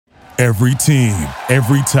Every team,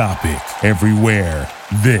 every topic, everywhere.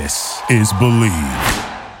 This is Believe.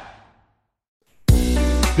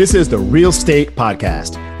 This is the Real Estate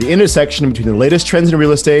Podcast, the intersection between the latest trends in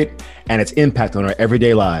real estate and its impact on our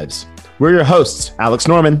everyday lives. We're your hosts, Alex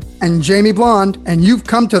Norman and Jamie Blonde, and you've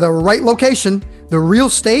come to the right location. The Real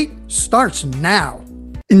Estate starts now.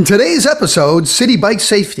 In today's episode, City Bike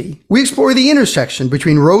Safety, we explore the intersection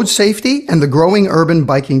between road safety and the growing urban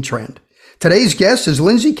biking trend. Today's guest is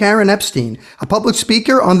Lindsay Caron Epstein, a public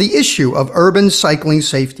speaker on the issue of urban cycling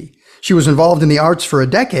safety. She was involved in the arts for a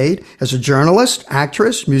decade as a journalist,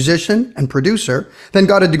 actress, musician, and producer, then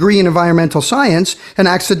got a degree in environmental science and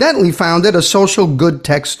accidentally founded a social good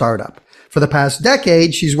tech startup. For the past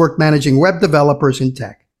decade, she's worked managing web developers in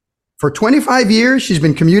tech. For 25 years, she's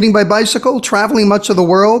been commuting by bicycle, traveling much of the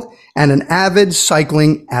world, and an avid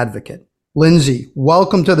cycling advocate. Lindsay,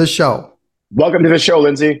 welcome to the show. Welcome to the show,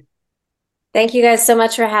 Lindsay. Thank you guys so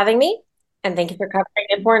much for having me, and thank you for covering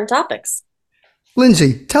important topics.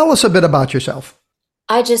 Lindsay, tell us a bit about yourself.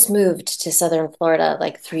 I just moved to Southern Florida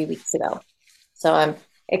like 3 weeks ago. So I'm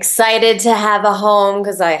excited to have a home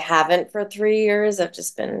because I haven't for 3 years. I've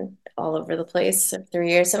just been all over the place for 3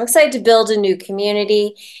 years. So I'm excited to build a new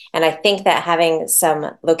community. And I think that having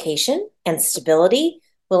some location and stability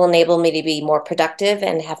will enable me to be more productive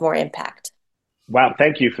and have more impact. Wow,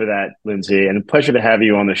 thank you for that, Lindsay, and a pleasure to have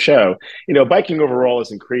you on the show. You know, biking overall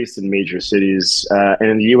has increased in major cities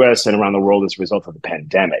and in the U.S. and around the world as a result of the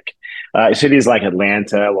pandemic. Cities like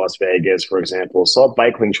Atlanta, Las Vegas, for example, saw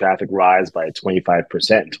biking traffic rise by 25%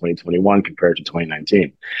 in 2021 compared to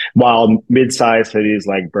 2019, while mid-sized cities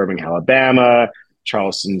like Birmingham, Alabama,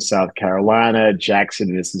 Charleston, South Carolina,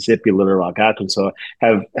 Jackson, Mississippi, Little Rock, Arkansas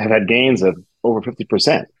have had gains of over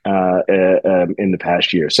 50% in the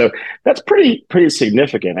past year. So that's pretty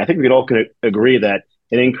significant. I think we can all agree that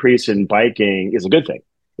an increase in biking is a good thing.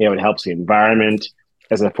 You know, it helps the environment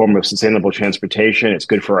as a form of sustainable transportation. It's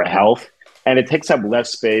good for our health, and it takes up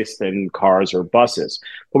less space than cars or buses.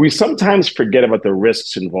 But we sometimes forget about the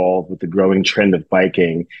risks involved with the growing trend of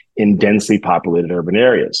biking in densely populated urban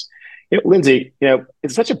areas. You know, Lindsay,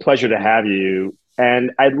 it's such a pleasure to have you.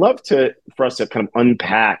 And I'd love for us to kind of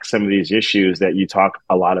unpack some of these issues that you talk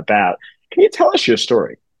a lot about. Can you tell us your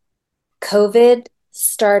story? COVID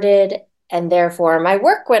started, and therefore my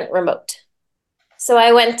work went remote. So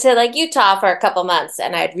I went to Utah for a couple months,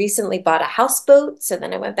 and I had recently bought a houseboat. So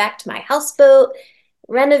then I went back to my houseboat,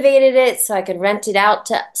 renovated it so I could rent it out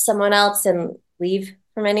to someone else and leave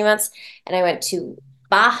for many months. And I went to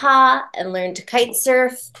Baja and learned to kite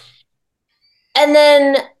surf. And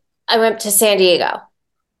then I went to San Diego,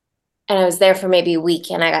 and I was there for maybe a week,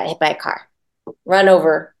 and I got hit by a car, run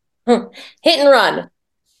over, hit and run.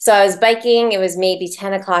 So I was biking. It was maybe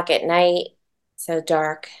 10 o'clock at night, so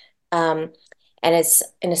dark. And it's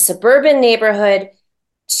in a suburban neighborhood,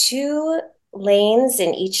 2 lanes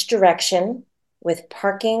in each direction with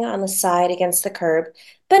parking on the side against the curb,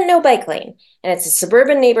 but no bike lane. And it's a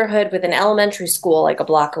suburban neighborhood with an elementary school like a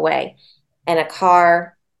block away, and a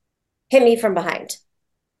car hit me from behind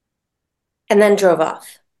and then drove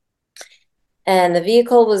off. And the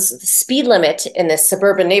vehicle the speed limit in this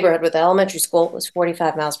suburban neighborhood with the elementary school was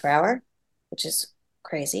 45 miles per hour, which is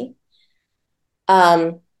crazy.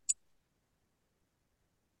 And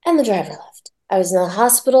the driver left. I was in the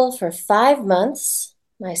hospital for 5 months.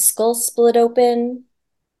 My skull split open.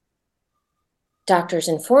 Doctors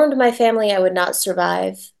informed my family I would not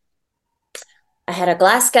survive. I had a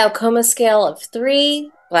Glasgow coma scale of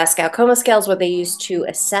 3. Glasgow coma scale is what they use to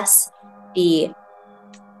assess the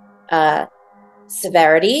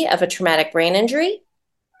severity of a traumatic brain injury.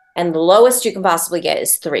 And the lowest you can possibly get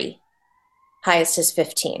is 3. Highest is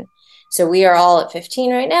 15. So we are all at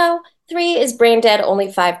 15 right now. 3 is brain dead. Only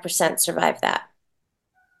 5% survive that.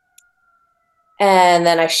 And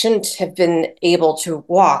then I shouldn't have been able to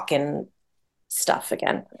walk and stuff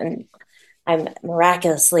again. And I'm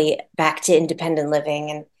miraculously back to independent living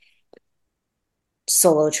and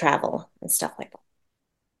solo travel and stuff like that.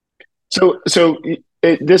 So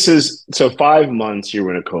 5 months you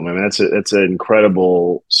were in a coma. I mean, that's an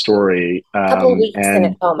incredible story. A couple of weeks in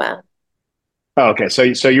a coma. Oh, okay. So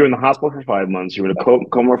you were in the hospital for 5 months. You were in a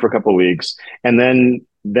coma for a couple of weeks, and then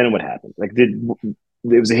what happened? It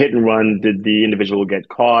was a hit and run. Did the individual get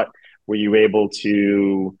caught? Were you able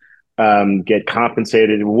to get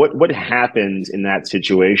compensated? What happens in that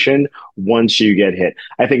situation once you get hit?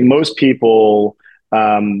 I think most people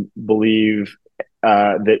believe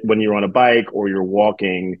that when you're on a bike or you're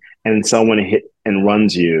walking and someone hit and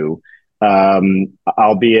runs you,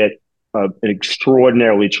 albeit an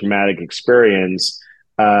extraordinarily traumatic experience,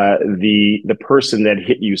 the person that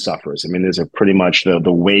hit you suffers. I mean, there's a pretty much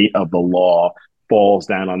the weight of the law falls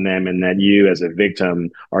down on them, and that you as a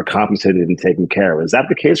victim are compensated and taken care of. Is that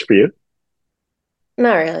the case for you?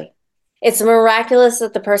 Not really. It's miraculous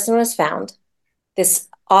that the person was found. This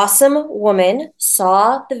awesome woman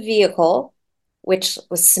saw the vehicle, which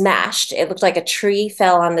was smashed. It looked like a tree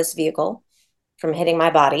fell on this vehicle from hitting my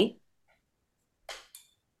body.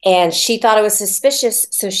 And she thought it was suspicious,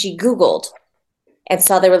 so she Googled and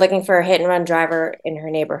saw they were looking for a hit and run driver in her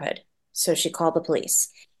neighborhood. So she called the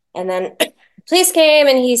police. And then police came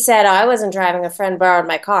and he said, oh, I wasn't driving. A friend borrowed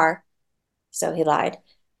my car. So he lied.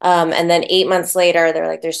 And then 8 months later, they're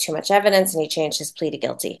like, there's too much evidence. And he changed his plea to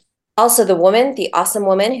guilty. Also, the woman, the awesome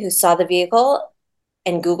woman who saw the vehicle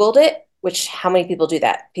and Googled it, which how many people do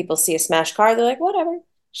that? People see a smashed car. They're like, whatever.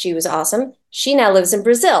 She was awesome. She now lives in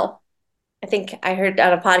Brazil. I think I heard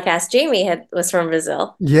on a podcast, Jamie was from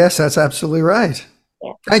Brazil. Yes, that's absolutely right.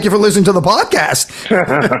 Yeah. Thank you for listening to the podcast.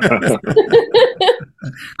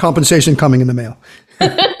 Compensation coming in the mail.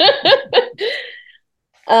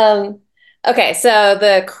 Okay, so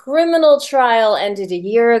the criminal trial ended a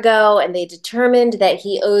year ago, and they determined that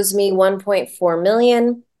he owes me $1.4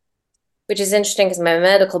 million, which is interesting because my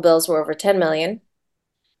medical bills were over $10 million.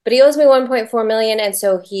 But he owes me $1.4 million, and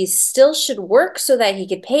so he still should work so that he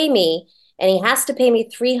could pay me, and he has to pay me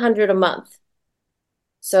 $300 a month.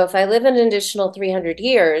 So if I live an additional 300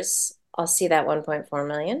 years, I'll see that $1.4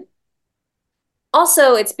 million.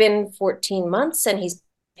 Also, it's been 14 months, and he's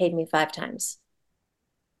paid me 5 times.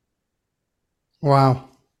 Wow.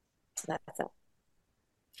 So that's it.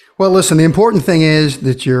 Well, listen, the important thing is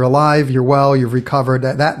that you're alive, you're well, you've recovered.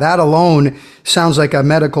 That alone sounds like a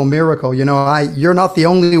medical miracle. You know, you're not the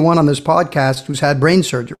only one on this podcast who's had brain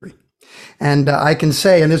surgery. And I can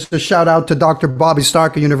say, and this is a shout out to Dr. Bobby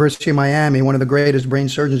Stark at University of Miami, one of the greatest brain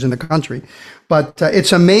surgeons in the country. But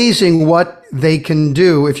it's amazing what they can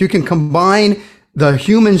do if you can combine the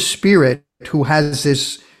human spirit who has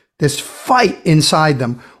this fight inside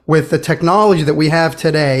them with the technology that we have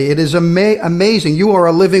today. It is amazing. You are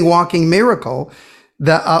a living, walking miracle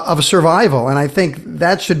of survival. And I think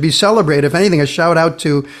that should be celebrated. If anything, a shout out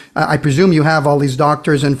to, I presume you have all these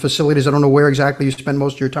doctors and facilities. I don't know where exactly you spend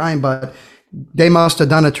most of your time, but they must have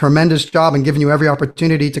done a tremendous job and given you every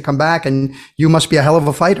opportunity to come back. And you must be a hell of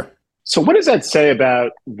a fighter. So what does that say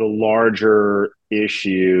about the larger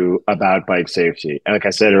issue about bike safety? And like I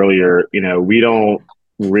said earlier, you know, we don't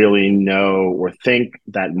really know or think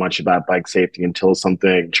that much about bike safety until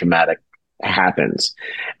something traumatic happens,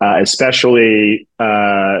 especially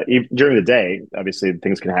during the day. Obviously,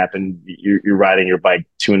 things can happen. You're riding your bike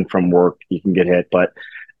to and from work, you can get hit. But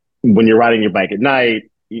when you're riding your bike at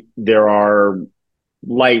night, there are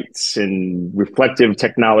lights and reflective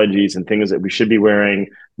technologies and things that we should be wearing.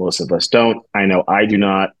 Most of us don't. I know I do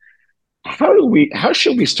not. How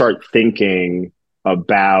should we start thinking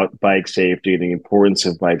about bike safety, the importance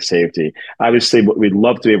of bike safety? Obviously, what we'd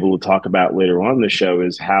love to be able to talk about later on in the show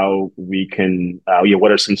is how we can,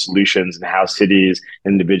 what are some solutions and how cities,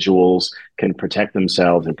 individuals can protect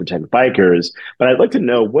themselves and protect bikers. But I'd like to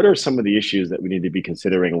know, what are some of the issues that we need to be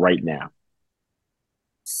considering right now?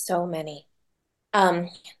 So many.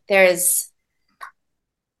 There's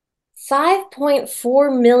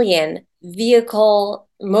 5.4 million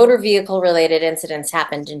motor vehicle related incidents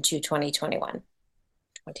happened in 2021.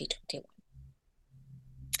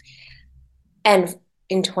 And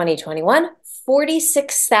in 2021,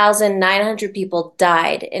 46,900 people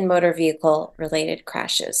died in motor vehicle related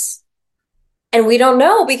crashes. And we don't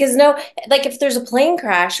know because like if there's a plane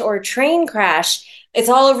crash or a train crash, it's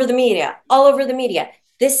all over the media.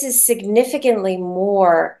 This is significantly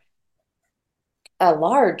more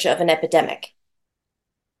large of an epidemic.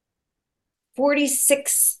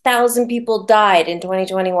 46,000 people died in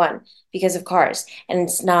 2021 because of cars, and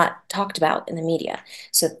it's not talked about in the media.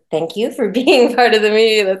 So thank you for being part of the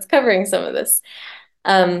media that's covering some of this.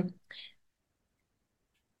 There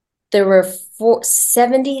were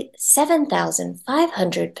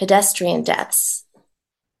 77,500 pedestrian deaths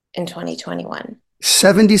in 2021.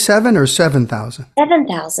 77 or 7,000?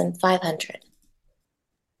 7,500.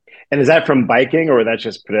 And is that from biking or that's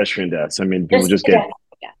just pedestrian deaths? I mean, people just get...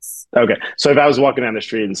 Yes. Okay. So if I was walking down the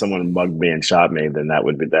street and someone mugged me and shot me, then that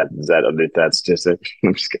would be that. That's just it.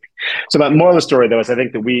 I'm just kidding. So the moral of the story, though, is I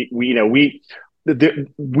think that we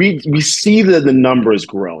see the numbers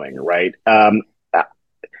growing, right? I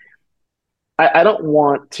don't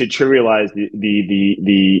want to trivialize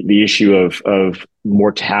the issue of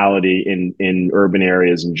mortality in urban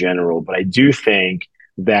areas in general, but I do think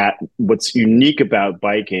that what's unique about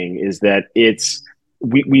biking is that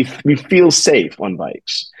we feel safe on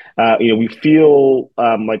bikes. We feel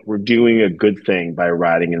like we're doing a good thing by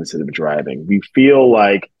riding instead of driving. We feel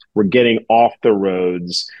like we're getting off the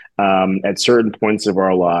roads at certain points of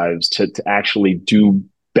our lives to actually do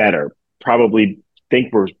better. Probably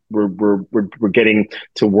think we're getting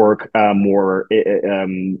to work more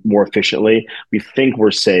efficiently. We think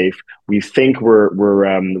we're safe. We think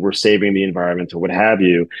we're saving the environment or what have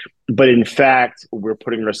you. But in fact, we're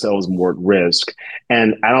putting ourselves more at risk,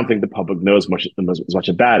 and I don't think the public knows much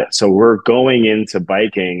about it. So we're going into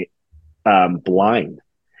biking blind,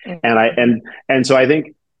 and so I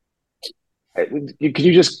think could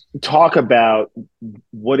you just talk about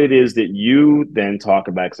what it is that you then talk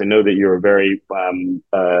about? Because I know that you're a very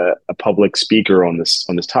a public speaker on this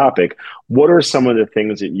topic. What are some of the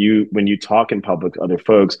things that when you talk in public to other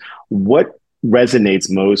folks, what resonates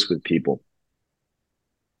most with people?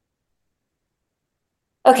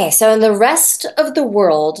 Okay, so in the rest of the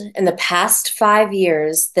world, in the past 5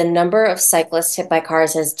 years, the number of cyclists hit by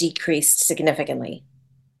cars has decreased significantly.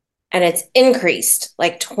 And it's increased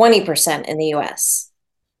like 20% in the US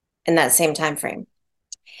in that same time frame.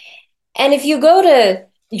 And if you go to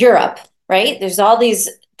Europe, right, there's all these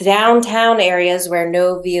downtown areas where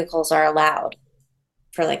no vehicles are allowed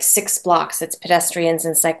for like 6 blocks. It's pedestrians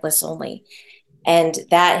and cyclists only. And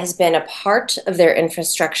that has been a part of their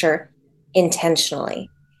infrastructure intentionally.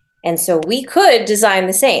 And so we could design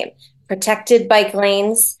the same: protected bike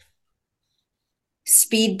lanes,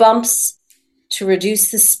 speed bumps to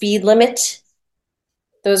reduce the speed limit.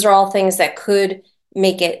 Those are all things that could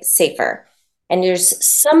make it safer. And there's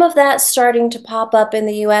some of that starting to pop up in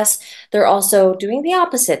the US. They're also doing the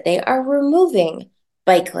opposite. They are removing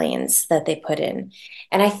bike lanes that they put in.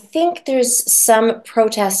 And I think there's some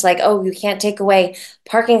protests like, oh, you can't take away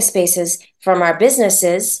parking spaces from our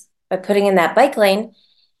businesses by putting in that bike lane,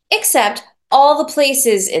 except all the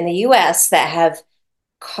places in the US that have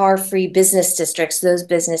car-free business districts, those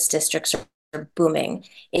business districts are booming.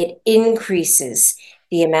 It increases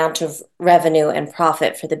the amount of revenue and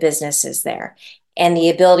profit for the businesses there. And the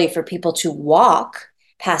ability for people to walk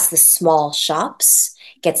past the small shops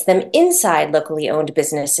gets them inside locally owned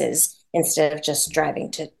businesses instead of just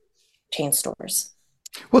driving to chain stores.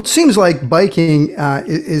 Well, it seems like biking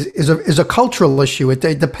is a cultural issue. It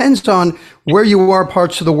depends on where you are,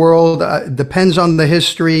 parts of the world, depends on the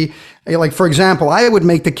history. Like, for example, I would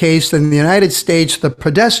make the case that in the United States, the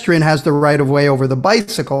pedestrian has the right of way over the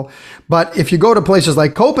bicycle. But if you go to places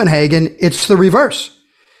like Copenhagen, it's the reverse.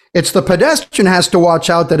 It's the pedestrian has to watch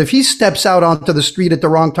out that if he steps out onto the street at the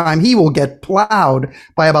wrong time, he will get plowed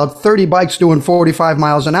by about 30 bikes doing 45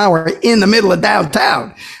 miles an hour in the middle of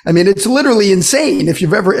downtown. I mean, it's literally insane if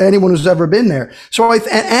anyone who's ever been there. So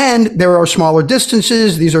and there are smaller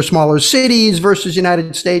distances. These are smaller cities versus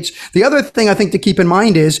United States. The other thing I think to keep in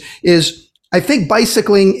mind is I think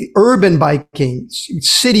bicycling, urban biking,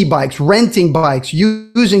 city bikes, renting bikes,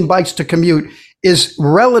 using bikes to commute is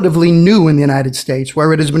relatively new in the United States,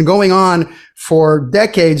 where it has been going on for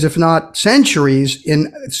decades, if not centuries,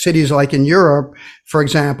 in cities like in Europe, for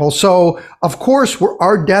example. So, of course,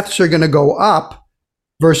 our deaths are going to go up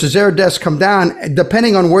versus their deaths come down,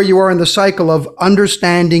 depending on where you are in the cycle of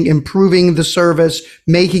understanding, improving the service,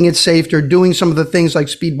 making it safer, doing some of the things like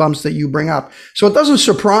speed bumps that you bring up. So it doesn't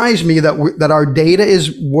surprise me that our data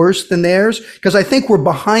is worse than theirs, because I think we're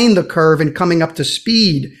behind the curve in coming up to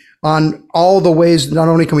speed on all the ways not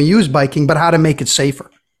only can we use biking, but how to make it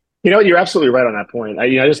safer. You're absolutely right on that point. I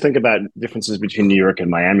just think about differences between New York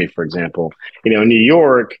and Miami, for example. In New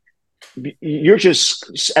York, you're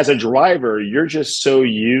just, as a driver, you're just so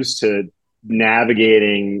used to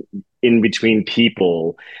navigating in between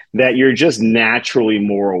people that you're just naturally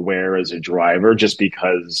more aware as a driver, just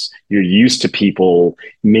because you're used to people,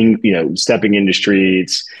 stepping into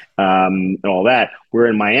streets, and all that. Where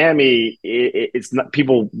in Miami, it's not,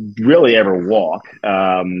 people really ever walk,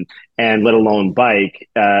 and let alone bike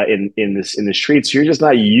in the streets. You're just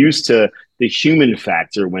not used to the human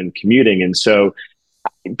factor when commuting, and so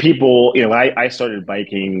people, I started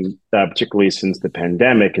biking particularly since the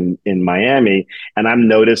pandemic in Miami, and I'm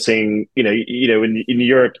noticing, in New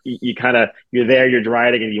York, you're there, you're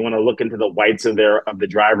driving, and you want to look into the whites of the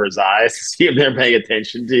driver's eyes to see if they're paying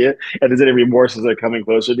attention to you, and there's any remorse as they're coming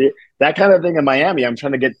closer to you. That kind of thing in Miami, I'm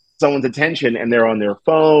trying to get someone's attention, and they're on their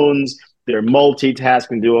phones, they're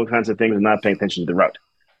multitasking, do all kinds of things, and not paying attention to the road.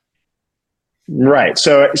 Right.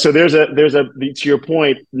 So there's to your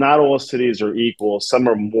point, not all cities are equal. Some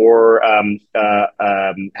are more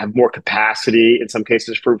have more capacity in some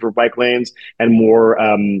cases for bike lanes, and more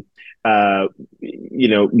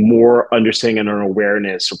more understanding and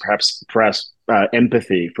awareness, or perhaps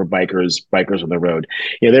empathy for bikers on the road.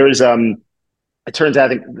 There is it turns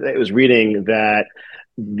out, I think it was reading that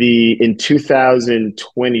in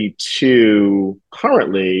 2022,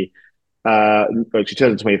 currently,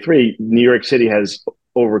 2023, New York City has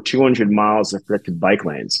over 200 miles of protected bike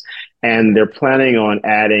lanes, and they're planning on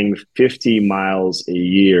adding 50 miles a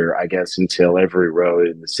year, I guess, until every road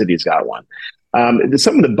in the city's got one.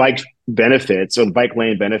 Some of the bike benefits or the bike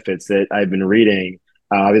lane benefits that I've been reading,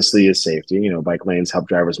 obviously, is safety. Bike lanes help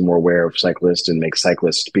drivers more aware of cyclists and make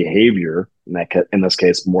cyclist behavior, in this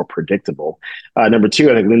case, more predictable. Number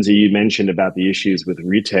two, I think, Lindsay, you mentioned about the issues with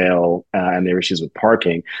retail and their issues with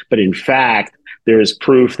parking. But in fact, there is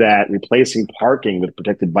proof that replacing parking with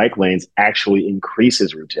protected bike lanes actually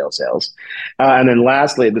increases retail sales. And then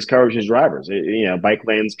lastly, it discourages drivers. Bike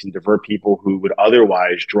lanes can divert people who would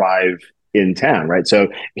otherwise drive in town, right? So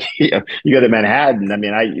you go to Manhattan. I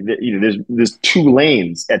mean, there's 2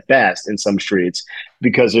 lanes at best in some streets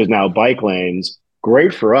because there's now bike lanes.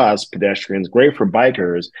 Great for us pedestrians, great for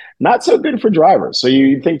bikers, not so good for drivers. So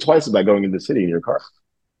you think twice about going into the city in your car.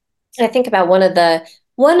 I think about one of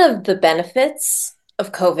the benefits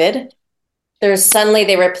of COVID. There's suddenly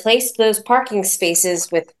they replaced those parking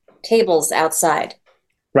spaces with tables outside.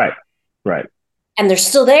 Right. And they're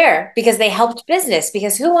still there because they helped business.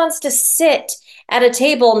 Because who wants to sit at a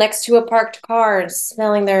table next to a parked car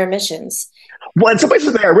smelling their emissions? Well, in some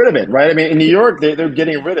places they got rid of it, right? I mean, in New York, they're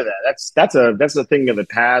getting rid of that. That's a thing of the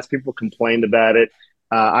past. People complained about it.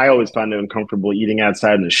 I always found it uncomfortable eating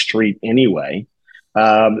outside in the street anyway.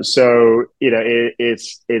 So it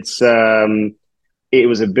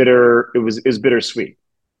was bittersweet.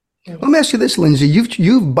 Let me ask you this, Lindsay.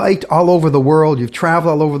 You've biked all over the world. You've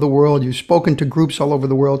traveled all over the world. You've spoken to groups all over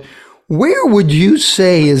the world. Where would you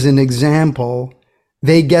say, as an example,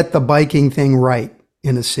 they get the biking thing right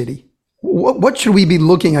in a city? What should we be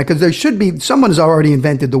looking at? Because there should be, someone's already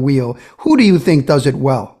invented the wheel. Who do you think does it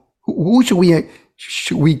well? Who should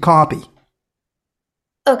we copy?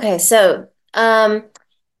 Okay, so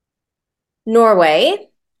Norway,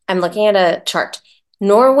 I'm looking at a chart.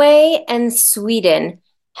 Norway and Sweden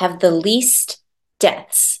have the least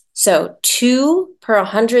deaths. So 2 per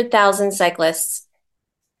 100,000 cyclists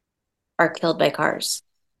are killed by cars.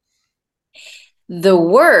 The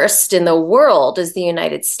worst in the world is the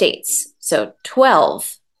United States. So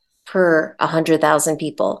 12 per 100,000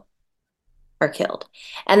 people are killed.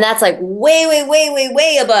 And that's like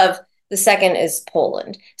way above. The second is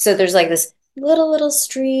Poland. So there's like this little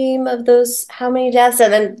stream of those, how many deaths?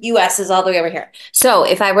 And then US is all the way over here. So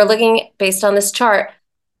if I were looking based on this chart,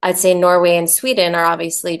 I'd say Norway and Sweden are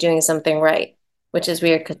obviously doing something right, which is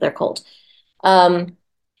weird because they're cold. And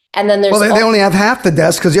then there's they only have half the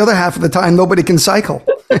deaths because the other half of the time nobody can cycle.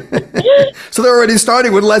 So they're already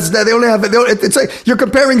starting with less death. It's like you're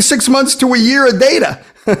comparing 6 months to a year of data.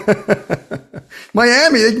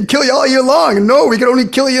 Miami, they can kill you all year long. And no, we can only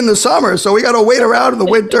kill you in the summer. So we got to wait around in the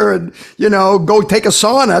winter and, go take a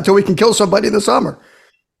sauna till we can kill somebody in the summer.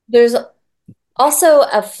 There's also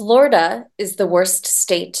Florida is the worst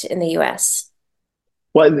state in the U.S.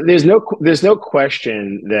 Well, there's no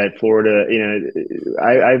question that Florida,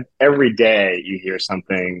 every day you hear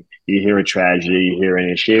something, you hear a tragedy, you hear an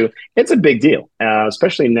issue. It's a big deal,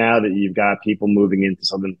 especially now that you've got people moving into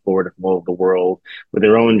Southern Florida from all over the world with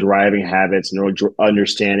their own driving habits and their own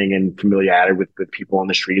understanding and familiarity with people on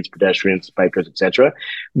the streets, pedestrians, bikers, etc.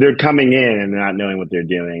 They're coming in and they're not knowing what they're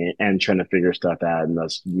doing and trying to figure stuff out and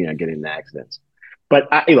thus, getting in accidents. But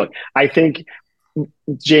I think,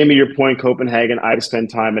 Jamie, your point, Copenhagen. I've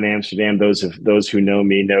spent time in Amsterdam. Those who know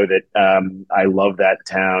me know that I love that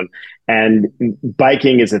town. And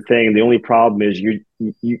biking is a thing. The only problem is you're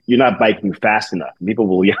not biking fast enough. People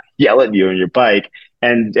will yell at you on your bike,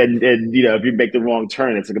 and if you make the wrong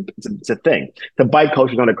turn, it's a thing. The bike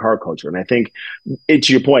culture is not a car culture, and I think it's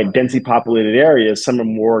your point. Densely populated areas, some are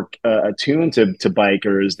more attuned to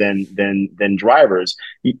bikers than drivers.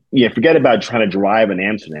 You forget about trying to drive in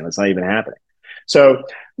Amsterdam. It's not even happening. So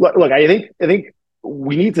look, I think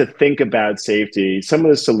we need to think about safety. Some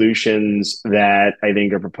of the solutions that I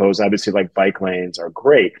think are proposed, obviously like bike lanes, are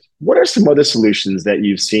great. What are some other solutions that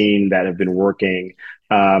you've seen that have been working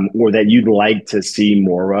or that you'd like to see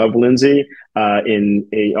more of, Lindsay, on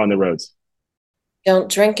the roads?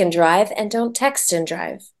 Don't drink and drive, and don't text and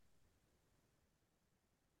drive.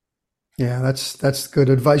 Yeah, that's good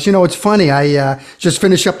advice. It's funny. I just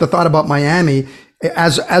finished up the thought about Miami.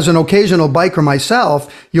 As an occasional biker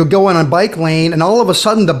myself, you'll go on a bike lane and all of a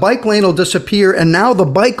sudden the bike lane will disappear and now the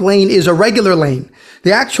bike lane is a regular lane.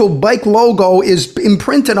 The actual bike logo is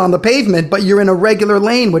imprinted on the pavement, but you're in a regular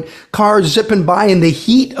lane with cars zipping by and the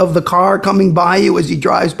heat of the car coming by you as he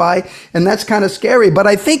drives by. And that's kind of scary. But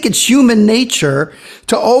I think it's human nature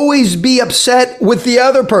to always be upset with the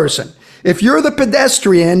other person. If you're the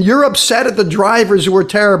pedestrian, you're upset at the drivers who are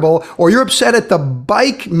terrible, or you're upset at the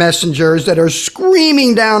bike messengers that are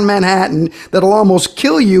screaming down Manhattan that'll almost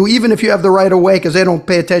kill you, even if you have the right of way, because they don't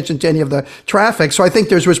pay attention to any of the traffic. So I think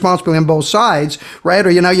there's responsibility on both sides, right?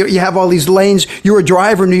 Or, you have all these lanes. You're a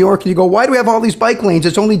driver in New York and you go, why do we have all these bike lanes?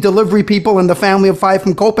 It's only delivery people and the family of 5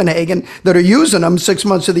 from Copenhagen that are using them 6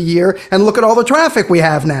 months of the year. And look at all the traffic we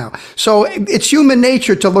have now. So it's human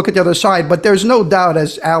nature to look at the other side. But there's no doubt,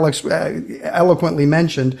 as Alex eloquently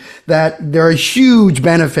mentioned, that there are huge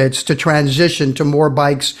benefits to transition to more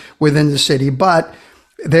bikes within the city, but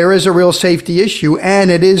there is a real safety issue,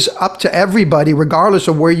 and it is up to everybody, regardless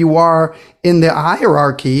of where you are in the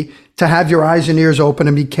hierarchy, to have your eyes and ears open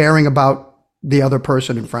and be caring about the other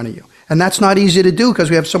person in front of you. And that's not easy to do because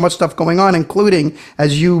we have so much stuff going on, including,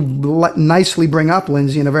 as you nicely bring up,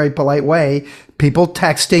 Lindsay, in a very polite way, people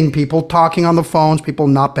texting, people talking on the phones, people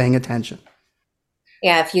not paying attention.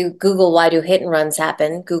 Yeah, if you Google why do hit and runs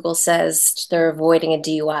happen, Google says they're avoiding a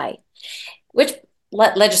DUI. Which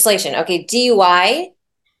legislation? Okay, DUI,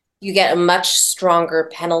 you get a much stronger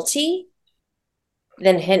penalty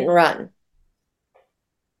than hit and run.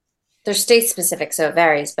 They're state specific, so it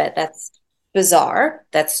varies, but that's bizarre.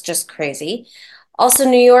 That's just crazy. Also,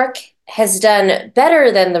 New York has done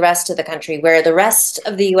better than the rest of the country, where the rest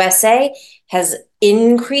of the USA has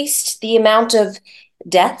increased the amount of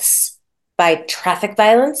deaths by traffic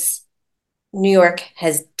violence. New York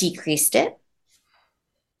has decreased it.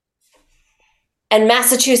 And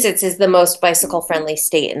Massachusetts is the most bicycle-friendly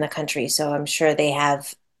state in the country, so I'm sure they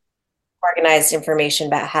have organized information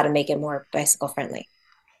about how to make it more bicycle-friendly.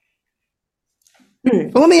 Well,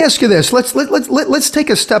 let me ask you this. Let's take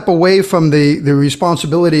a step away from the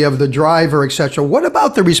responsibility of the driver, etc. What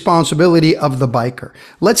about the responsibility of the biker?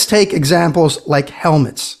 Let's take examples like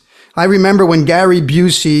helmets. I remember when Gary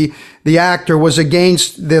Busey, the actor, was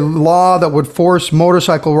against the law that would force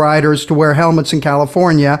motorcycle riders to wear helmets in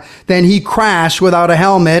California. Then he crashed without a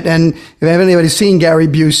helmet. And if anybody's seen Gary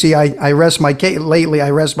Busey, I rest my case. Lately,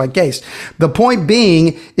 I rest my case. The point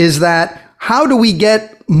being is that how do we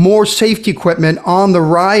get more safety equipment on the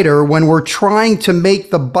rider when we're trying to make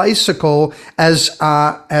the bicycle as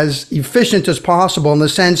efficient as possible, in the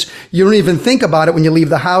sense you don't even think about it when you leave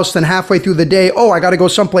the house, then halfway through the day, oh, I got to go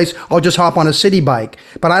someplace, I'll just hop on a city bike.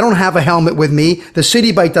 But I don't have a helmet with me. The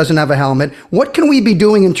city bike doesn't have a helmet. What can we be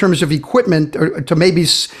doing in terms of equipment to maybe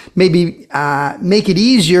make it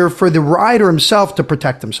easier for the rider himself to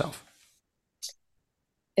protect himself?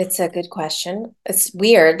 It's a good question. It's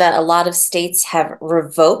weird that a lot of states have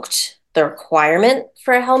revoked the requirement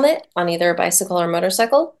for a helmet on either a bicycle or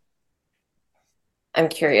motorcycle. I'm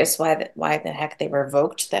curious why the heck they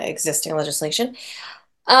revoked the existing legislation.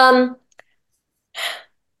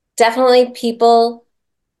 Definitely people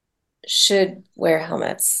should wear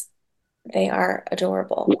helmets. They are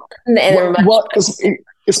adorable.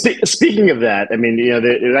 Speaking of that, I mean,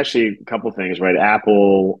 there's actually a couple things, right?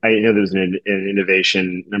 Apple, I know there was an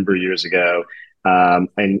innovation a number of years ago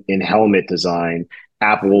in helmet design.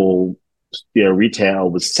 Apple,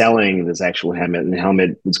 retail was selling this actual helmet, and the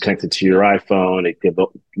helmet was connected to your iPhone. It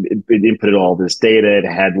inputted all this data. It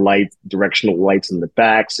had directional lights in the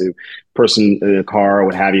back, so person in the car,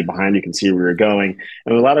 what have you, behind you can see where you're going.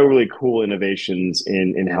 And a lot of really cool innovations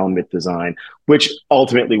in helmet design, which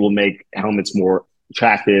ultimately will make helmets more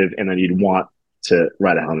attractive, and then you'd want to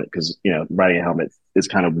ride a helmet because riding a helmet is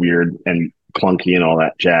kind of weird and clunky and all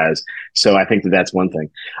that jazz. So I think that's one thing.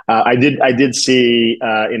 I did see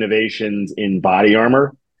innovations in body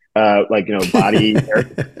armor, body.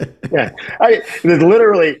 Yeah, there's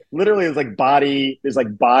literally is like body. There's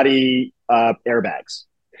like body airbags,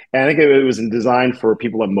 and I think it was designed for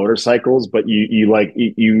people on motorcycles. But you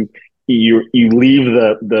leave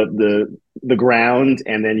the ground,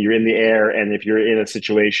 and then you're in the air, and if you're in a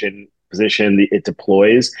position, it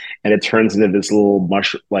deploys and it turns into this little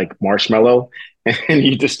marshmallow, and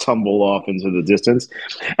you just tumble off into the distance.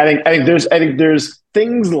 I think there's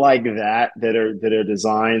things like that are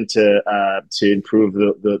designed to improve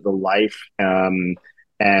the life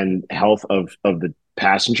and health of the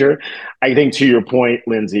passenger. I think, to your point,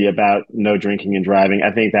 Lindsay, about no drinking and driving,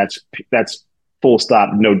 I think that's full stop.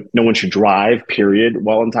 No one should drive, period,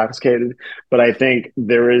 while intoxicated. But I think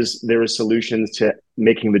there is solutions to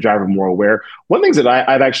making the driver more aware. One thing that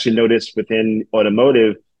I've actually noticed within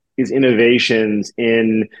automotive these innovations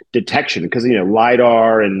in detection, because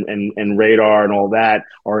LiDAR and radar and all that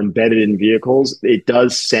are embedded in vehicles. It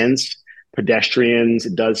does sense pedestrians,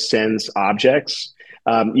 it does sense objects.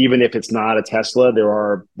 Even if it's not a Tesla, there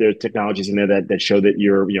are technologies in there that show that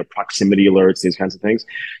your proximity alerts, these kinds of things.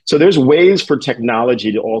 So there's ways for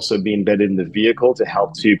technology to also be embedded in the vehicle to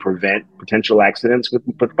help to prevent potential accidents with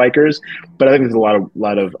bikers. But I think there's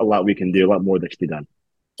a lot we can do, a lot more that can be done.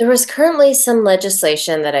 There was currently some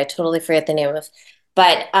legislation that I totally forget the name of,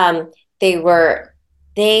 but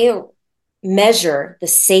they measure the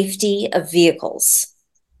safety of vehicles.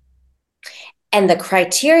 And the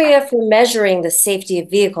criteria for measuring the safety of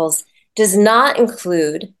vehicles does not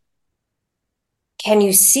include, can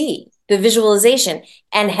you see the visualization,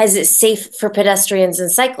 and is it safe for pedestrians and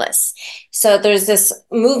cyclists? So there's this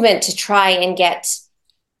movement to try and get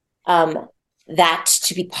that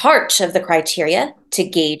to be part of the criteria to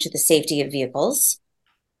gauge the safety of vehicles.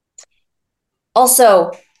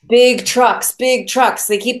 Also, big trucks, they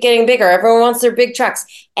keep getting bigger. Everyone wants their big trucks.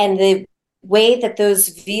 And the way that those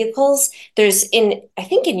vehicles, I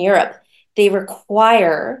think in Europe, they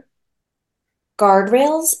require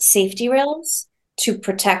guardrails, safety rails to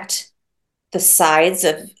protect the sides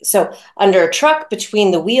so under a truck,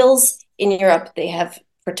 between the wheels in Europe, they have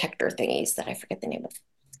protector thingies that I forget the name of.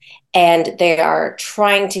 And they are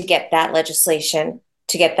trying to get that legislation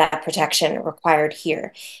to get that protection required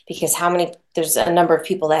here, because there's a number of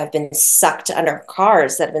people that have been sucked under,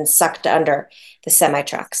 cars that have been sucked under the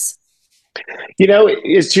semi-trucks.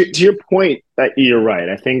 To your point, that you're right.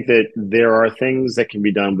 I think that there are things that can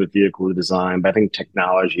be done with vehicle design, but I think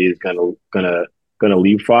technology is gonna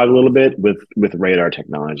leapfrog a little bit with radar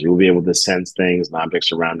technology. We'll be able to sense things and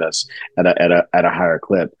objects around us at a higher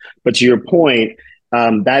clip. But to your point,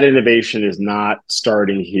 that innovation is not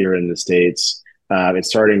starting here in the States. It's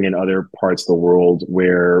starting in other parts of the world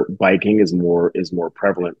where biking is more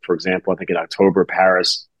prevalent. For example, I think in October,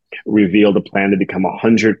 Paris revealed a plan to become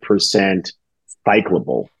 100%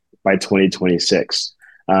 cyclable by 2026.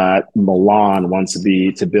 Milan wants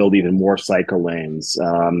to build even more cycle lanes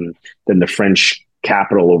than the French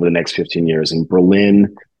capital over the next 15 years. And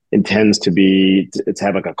Berlin intends to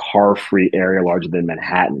have like a car-free area larger than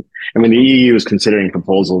Manhattan. I mean, the EU is considering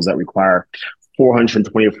proposals that require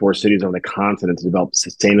 424 cities on the continent to develop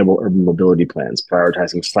sustainable urban mobility plans,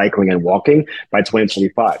 prioritizing cycling and walking by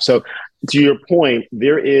 2025. So to your point,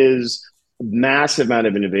 there is a massive amount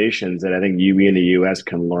of innovations that I think we in the US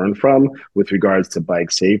can learn from with regards to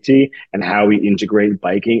bike safety and how we integrate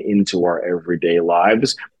biking into our everyday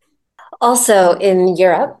lives. Also in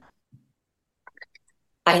Europe,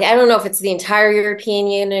 I don't know if it's the entire European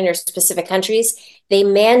Union or specific countries, they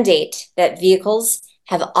mandate that vehicles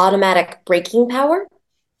have automatic braking power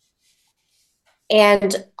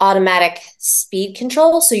and automatic speed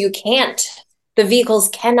control. So the vehicles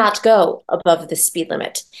cannot go above the speed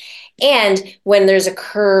limit. And when there's a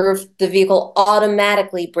curve, the vehicle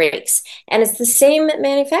automatically brakes. And it's the same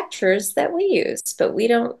manufacturers that we use, but we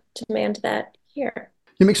don't demand that here.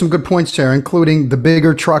 You make some good points there, including the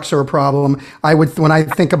bigger trucks are a problem. When I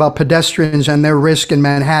think about pedestrians and their risk in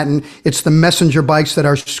Manhattan, it's the messenger bikes that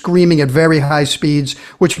are screaming at very high speeds,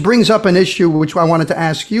 which brings up an issue which I wanted to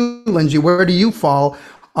ask you, Lindsay. Where do you fall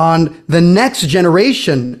on the next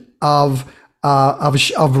generation of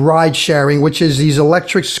ride sharing, which is these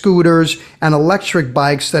electric scooters and electric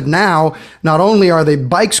bikes that now not only are the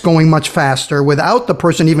bikes going much faster without the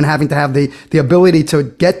person even having to have the ability to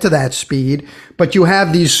get to that speed, but you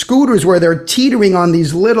have these scooters where they're teetering on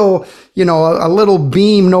these little, a little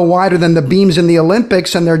beam no wider than the beams in the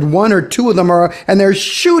Olympics, and there's one or two of them and they're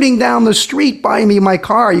shooting down the street by my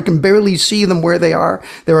car. You can barely see them where they are.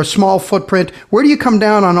 They're a small footprint. Where do you come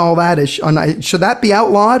down on all that? Should that be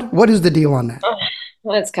outlawed? What is the deal on that?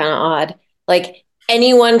 Well, that's kind of odd. Like,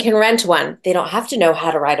 anyone can rent one. They don't have to know how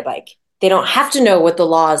to ride a bike. They don't have to know what the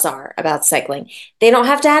laws are about cycling. They don't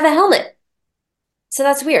have to have a helmet. So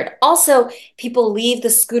that's weird. Also, people leave the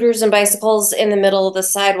scooters and bicycles in the middle of the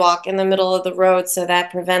sidewalk, in the middle of the road, so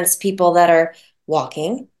that prevents people that are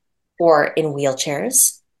walking or in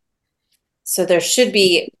wheelchairs. So there should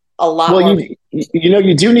be a lot more.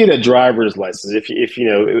 You do need a driver's license.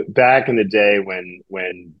 If back in the day when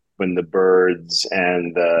the Birds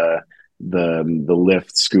and the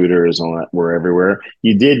Lyft scooters and all that were everywhere,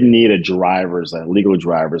 you did need a legal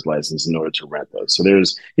driver's license in order to rent those. So you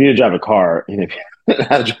need to drive a car,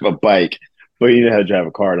 how to drive a bike, but you know how to drive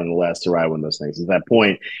a car nonetheless to ride one of those things. At that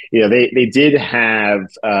point, they did have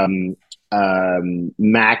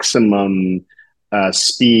maximum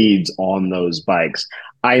speeds on those bikes.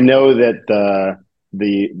 I know that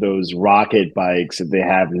those rocket bikes that they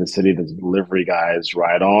have in the city that the delivery guys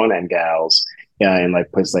ride on and gals in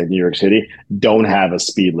like places like New York City don't have a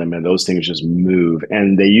speed limit. Those things just move,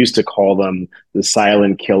 and they used to call them the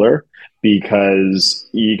silent killer because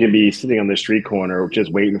you can be sitting on the street corner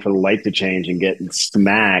just waiting for the light to change and get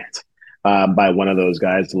smacked by one of those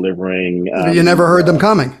guys delivering. You never heard them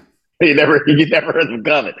coming. You never heard them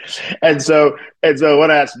coming. And so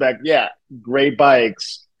one aspect, yeah, great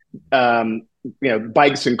bikes.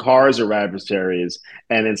 Bikes and cars are adversaries,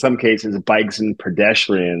 and in some cases, bikes and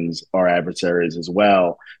pedestrians are adversaries as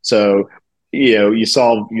well. So, you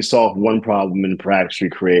solve one problem and perhaps you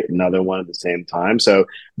create another one at the same time. So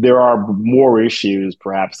there are more issues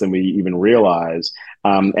perhaps than we even realize,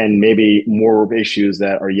 and maybe more issues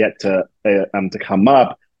that are yet to come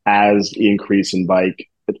up as the increase in bike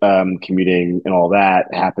commuting and all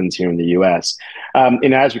that happens here in the U.S.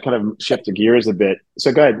 And as we kind of shift the gears a bit,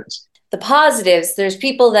 so go ahead. The positives, there's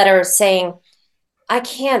people that are saying, I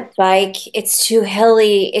can't bike. It's too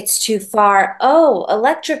hilly. It's too far. Oh,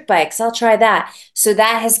 electric bikes. I'll try that. So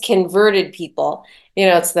that has converted people.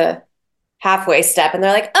 It's the halfway step. And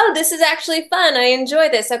they're like, oh, this is actually fun. I enjoy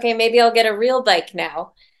this. Okay, maybe I'll get a real bike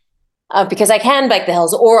now because I can bike the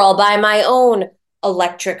hills, or I'll buy my own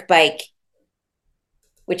electric bike,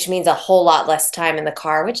 which means a whole lot less time in the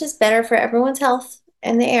car, which is better for everyone's health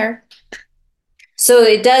and the air. So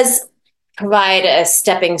it does provide a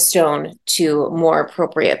stepping stone to more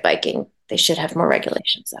appropriate biking. They should have more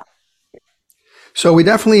regulations though. So we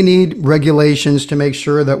definitely need regulations to make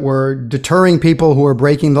sure that we're deterring people who are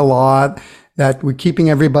breaking the law, that we're keeping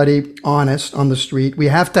everybody honest on the street. We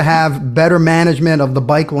have to have better management of the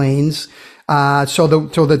bike lanes, so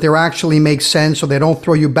that they actually make sense, so they don't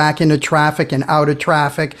throw you back into traffic and out of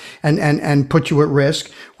traffic and put you at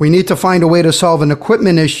risk. We need to find a way to solve an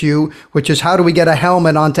equipment issue, which is how do we get a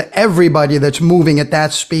helmet onto everybody that's moving at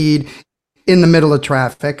that speed in the middle of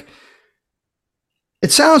traffic.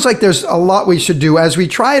 It sounds like there's a lot we should do as we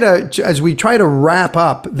try to wrap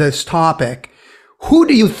up this topic. Who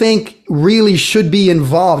do you think really should be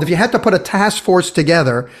involved? If you had to put a task force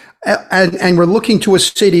together, and we're looking to a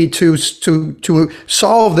city to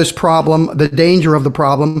solve this problem, the danger of the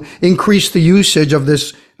problem, increase the usage of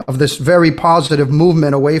this very positive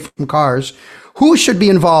movement away from cars, who should be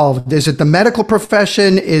involved? Is it the medical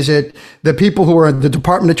profession? Is it the people who are in the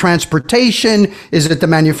Department of Transportation? Is it the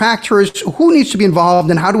manufacturers? Who needs to be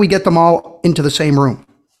involved, and how do we get them all into the same room?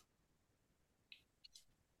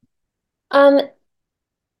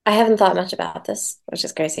 I haven't thought much about this, which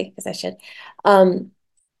is crazy because I should.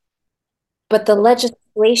 But the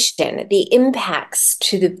legislation, the impacts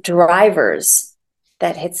to the drivers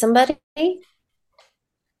that hit somebody,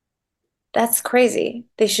 that's crazy.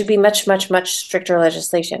 They should be much, much, much stricter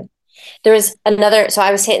legislation. There is another, so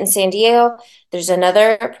I was hit in San Diego. There's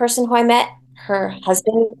another person who I met. Her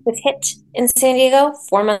husband was hit in San Diego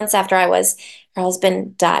 4 months after I was. Her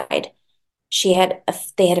husband died. They had a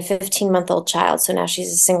 15-month-old child, so now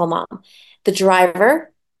she's a single mom. The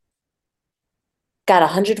driver got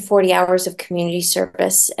 140 hours of community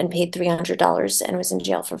service and paid $300 and was in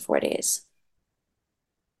jail for 4 days.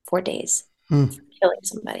 4 days. For killing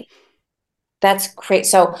somebody. That's crazy.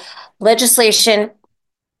 So legislation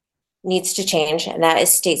needs to change, and that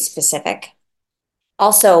is state specific.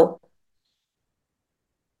 Also,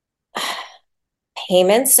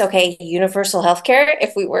 payments, okay, universal healthcare.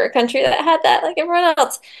 If we were a country that had that like everyone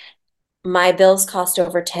else, my bills cost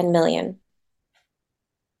over $10 million.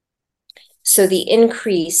 So the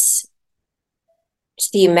increase to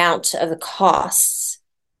the amount of the costs,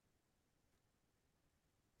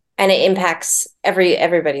 and it impacts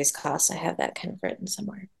everybody's costs. I have that kind of written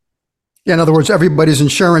somewhere. Yeah, in other words, everybody's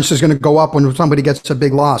insurance is going to go up when somebody gets a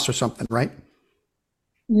big loss or something, right?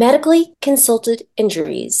 Medically consulted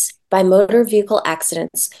injuries by motor vehicle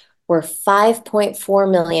accidents were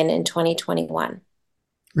 5.4 million in 2021.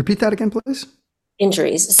 Repeat that again, please.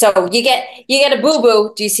 Injuries. So you get a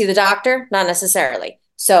boo-boo. Do you see the doctor? Not necessarily.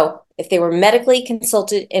 So if they were medically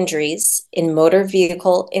consulted injuries in motor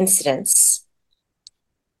vehicle incidents,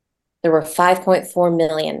 there were 5.4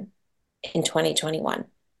 million in 2021.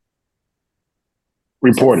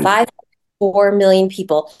 Reported. So 5.4 million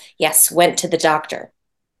people, yes, went to the doctor.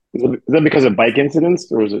 Is that because of bike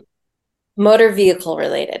incidents, or was it motor vehicle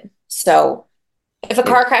related? So if a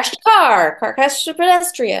car crashed a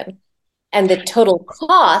pedestrian, and the total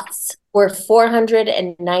costs were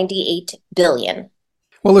 $498 billion.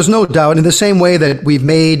 Well, there's no doubt. In the same way that we've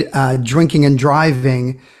made drinking and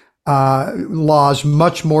driving laws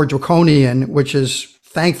much more draconian, which has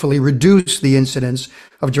thankfully reduced the incidence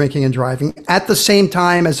of drinking and driving, at the same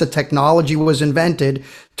time as the technology was invented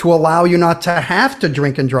to allow you not to have to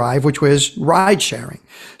drink and drive, which was ride sharing.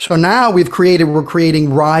 So now we're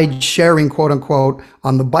creating ride sharing, quote unquote,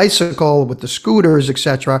 on the bicycle with the scooters,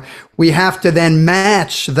 etc. We have to then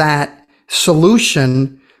match that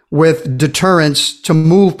solution with deterrence to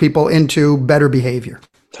move people into better behavior.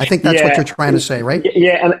 I think that's what you're trying to say, right?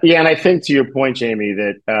 And I think to your point, Jamie,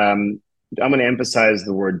 that I'm going to emphasize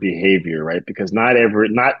the word behavior, right? Because not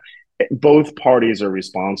both parties are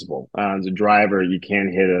responsible. As a driver, you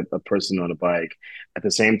can't hit a person on a bike. At the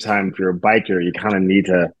same time, if you're a biker, you kind of need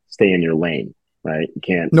to stay in your lane, right? You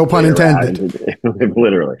can't. No pun intended.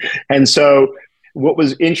 Literally. And so, what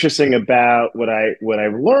was interesting about what I've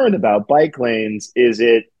learned about bike lanes is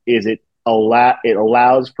it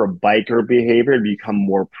allows for biker behavior to become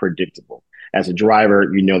more predictable. As a driver,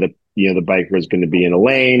 the biker is going to be in a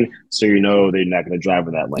lane, so they're not going to drive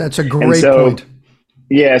in that lane. That's a great point.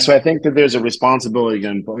 Yeah, so I think that there's a responsibility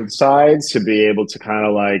on both sides to be able to kind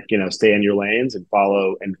of stay in your lanes and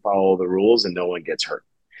follow the rules, and no one gets hurt.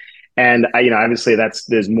 And obviously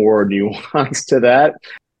there's more nuance to that.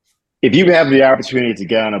 If you have the opportunity to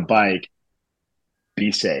get on a bike,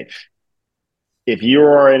 be safe. If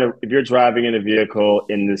you're driving in a vehicle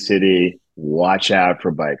in the city, watch out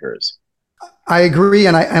for bikers. I agree,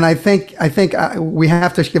 and I think we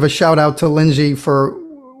have to give a shout out to Lindsay for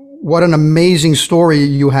what an amazing story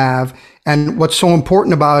you have. And what's so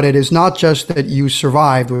important about it is not just that you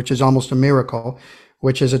survived, which is almost a miracle,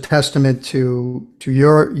 which is a testament to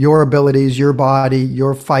your abilities, your body,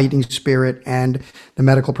 your fighting spirit, and the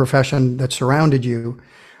medical profession that surrounded you.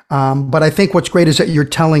 But I think what's great is that you're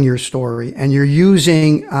telling your story and you're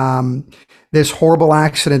using this horrible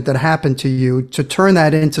accident that happened to you to turn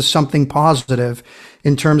that into something positive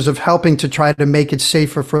in terms of helping to try to make it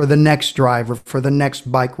safer for the next driver, for the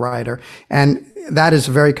next bike rider. And that is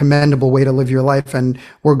a very commendable way to live your life. And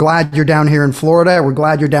we're glad you're down here in Florida. We're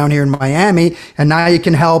glad you're down here in Miami. And now you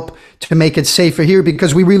can help to make it safer here,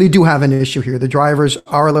 because we really do have an issue here. The drivers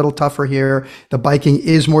are a little tougher here. The biking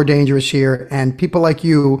is more dangerous here. And people like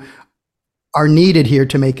you are needed here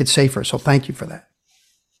to make it safer. So thank you for that.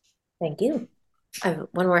 Thank you. I have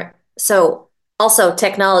one more. So also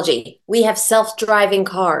technology. We have self-driving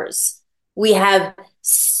cars. We have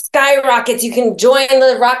skyrockets. You can join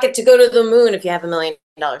the rocket to go to the moon if you have $1 million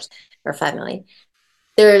or $5 million.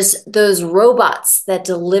 There's those robots that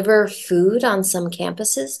deliver food on some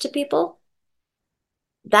campuses to people.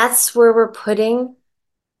 That's where we're putting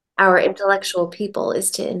our intellectual people,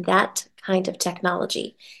 is in that kind of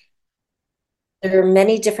technology. There are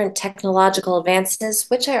many different technological advances,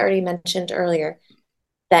 which I already mentioned earlier,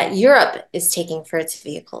 that Europe is taking for its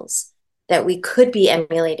vehicles that we could be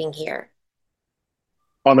emulating here.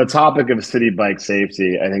 On the topic of city bike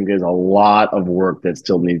safety, I think there's a lot of work that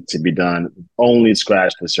still needs to be done. Only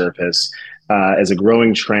scratched the surface. As a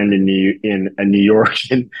growing trend in New York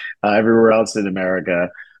and everywhere else in America,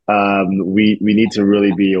 we need to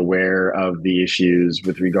really be aware of the issues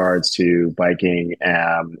with regards to biking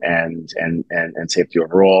and safety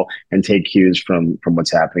overall, and take cues from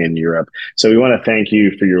what's happening in Europe. So we want to thank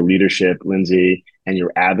you for your leadership, Lindsay, and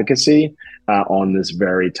your advocacy on this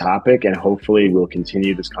very topic. And hopefully we'll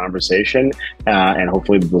continue this conversation, and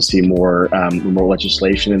hopefully we'll see more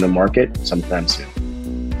legislation in the market sometime soon.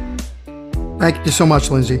 Thank you so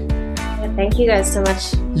much, Lindsay. Thank you guys so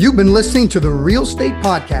much. You've been listening to the Real Estate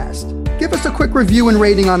Podcast. Give us a quick review and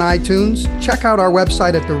rating on iTunes. Check out our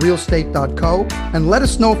website at therealestate.co and let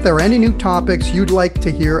us know if there are any new topics you'd like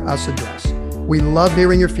to hear us address. We love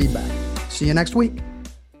hearing your feedback. See you next week.